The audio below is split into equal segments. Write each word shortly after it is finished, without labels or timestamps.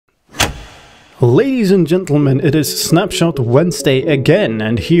Ladies and gentlemen, it is Snapshot Wednesday again,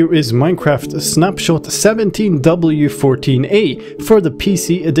 and here is Minecraft Snapshot 17w14a for the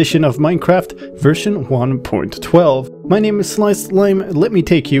PC edition of Minecraft version 1.12. My name is slicedlime. Let me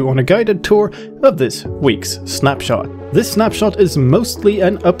take you on a guided tour of this week's snapshot. This snapshot is mostly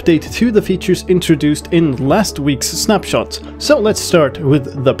an update to the features introduced in last week's snapshots, so let's start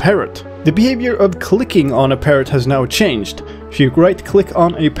with the Parrot. The behavior of clicking on a parrot has now changed. If you right-click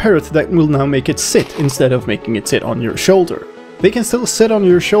on a parrot, that will now make it sit instead of making it sit on your shoulder. They can still sit on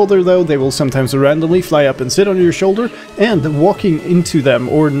your shoulder though. They will sometimes randomly fly up and sit on your shoulder, and walking into them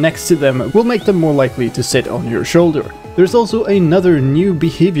or next to them will make them more likely to sit on your shoulder. There's also another new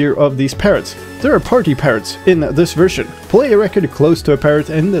behavior of these parrots. There are party parrots in this version. Play a record close to a parrot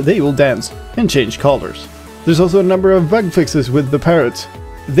and they will dance and change colors. There's also a number of bug fixes with the parrots.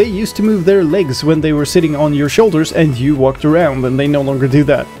 They used to move their legs when they were sitting on your shoulders and you walked around, and they no longer do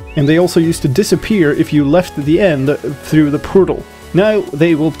that. And they also used to disappear if you left the end through the portal. Now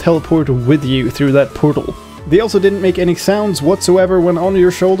they will teleport with you through that portal. They also didn't make any sounds whatsoever when on your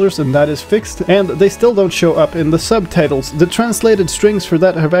shoulders, and that is fixed. And they still don't show up in the subtitles. The translated strings for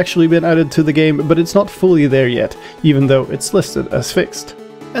that have actually been added to the game, but it's not fully there yet, even though it's listed as fixed.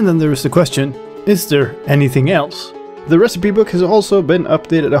 And then there is the question, is there anything else? The recipe book has also been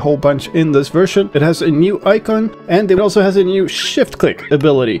updated a whole bunch in this version. It has a new icon, and it also has a new shift click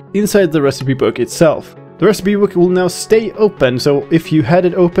ability inside the recipe book itself. The recipe book will now stay open, so if you had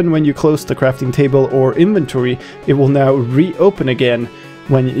it open when you closed the crafting table or inventory, it will now reopen again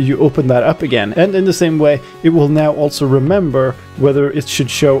when you open that up again. And in the same way, it will now also remember whether it should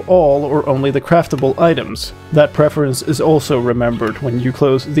show all or only the craftable items. That preference is also remembered when you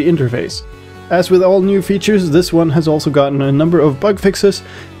close the interface. As with all new features, this one has also gotten a number of bug fixes.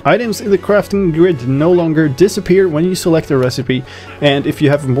 Items in the crafting grid no longer disappear when you select a recipe, and if you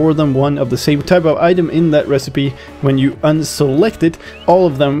have more than one of the same type of item in that recipe, when you unselect it, all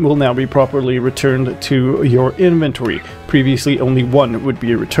of them will now be properly returned to your inventory. Previously, only one would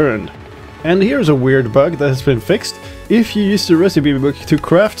be returned. And here's a weird bug that has been fixed. If you use the recipe book to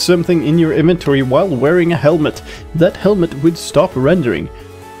craft something in your inventory while wearing a helmet, that helmet would stop rendering.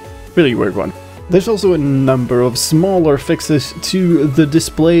 Really weird one. There's also a number of smaller fixes to the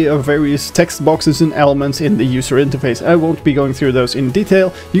display of various text boxes and elements in the user interface. I won't be going through those in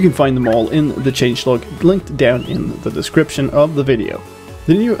detail. You can find them all in the changelog linked down in the description of the video.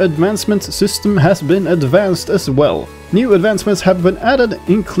 The new advancement system has been advanced as well. New advancements have been added,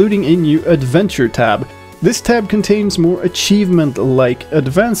 including a new adventure tab. This tab contains more achievement-like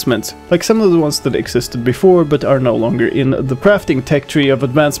advancements, like some of the ones that existed before but are no longer in the crafting tech tree of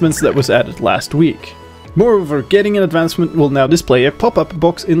advancements that was added last week. Moreover, getting an advancement will now display a pop-up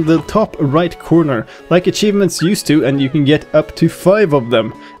box in the top right corner, like achievements used to, and you can get up to 5 of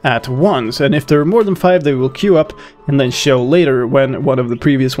them at once, and if there are more than 5 they will queue up and then show later when one of the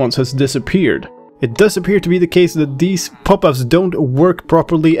previous ones has disappeared. It does appear to be the case that these pop-ups don't work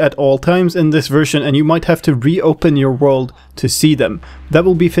properly at all times in this version, and you might have to reopen your world to see them. That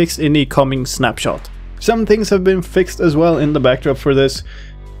will be fixed in a coming snapshot. Some things have been fixed as well in the backdrop for this.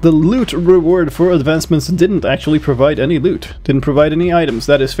 The loot reward for advancements didn't actually provide any loot, didn't provide any items.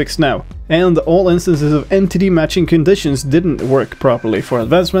 That is fixed now. And all instances of entity matching conditions didn't work properly for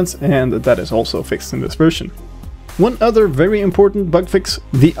advancements, and that is also fixed in this version. One other very important bug fix,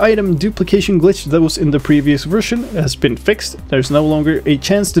 the item duplication glitch that was in the previous version has been fixed. There's no longer a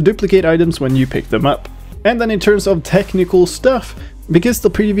chance to duplicate items when you pick them up. And then in terms of technical stuff, because the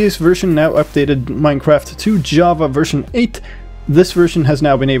previous version now updated Minecraft to Java version 8, this version has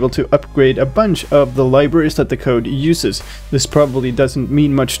now been able to upgrade a bunch of the libraries that the code uses. This probably doesn't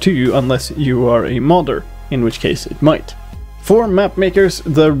mean much to you unless you are a modder, in which case it might. For map makers,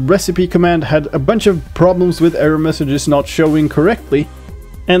 the recipe command had a bunch of problems with error messages not showing correctly.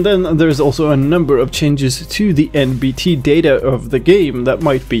 And then there's also a number of changes to the NBT data of the game that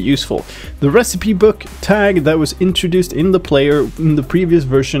might be useful. The recipe book tag that was introduced in the player in the previous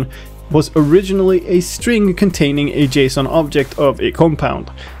version was originally a string containing a JSON object of a compound.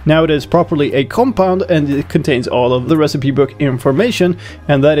 Now it is properly a compound, and it contains all of the recipe book information,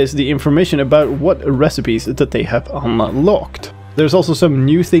 and that is the information about what recipes that they have unlocked. There's also some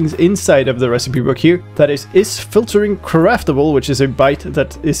new things inside of the recipe book here. That is filtering craftable, which is a byte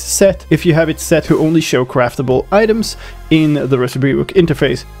that is set if you have it set to only show craftable items in the recipe book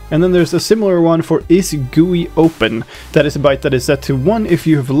interface. And then there's a similar one for is GUI open. That is a byte that is set to 1 if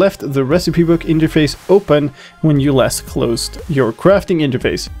you have left the recipe book interface open when you last closed your crafting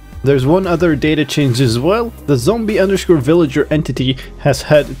interface. There's one other data change as well. The zombie_villager entity has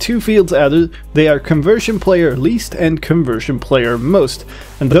had 2 fields added. They are conversion player least and conversion player most,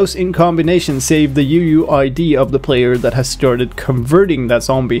 and those in combination save the UUID of the player that has started converting that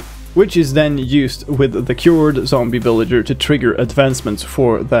zombie, which is then used with the cured zombie villager to trigger advancements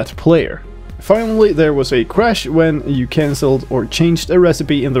for that player. Finally, there was a crash when you cancelled or changed a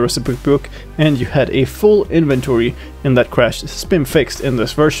recipe in the recipe book and you had a full inventory, and that crash has been fixed in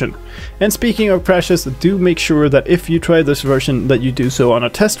this version. And speaking of crashes, do make sure that if you try this version that you do so on a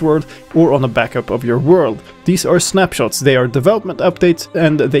test world or on a backup of your world. These are snapshots, they are development updates,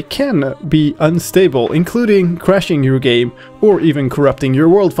 and they can be unstable, including crashing your game or even corrupting your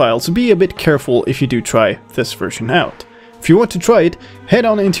world files, so be a bit careful if you do try this version out. If you want to try it, head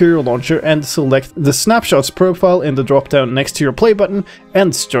on into your launcher and select the Snapshots profile in the drop-down next to your play button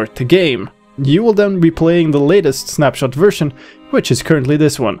and start the game. You will then be playing the latest Snapshot version, which is currently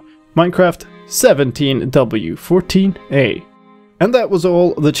this one, Minecraft 17w14a. And that was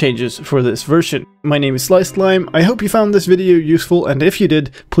all the changes for this version. My name is slicedlime, I hope you found this video useful, and if you did,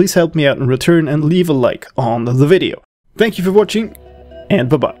 please help me out in return and leave a like on the video. Thank you for watching, and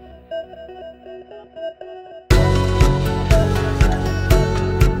bye bye.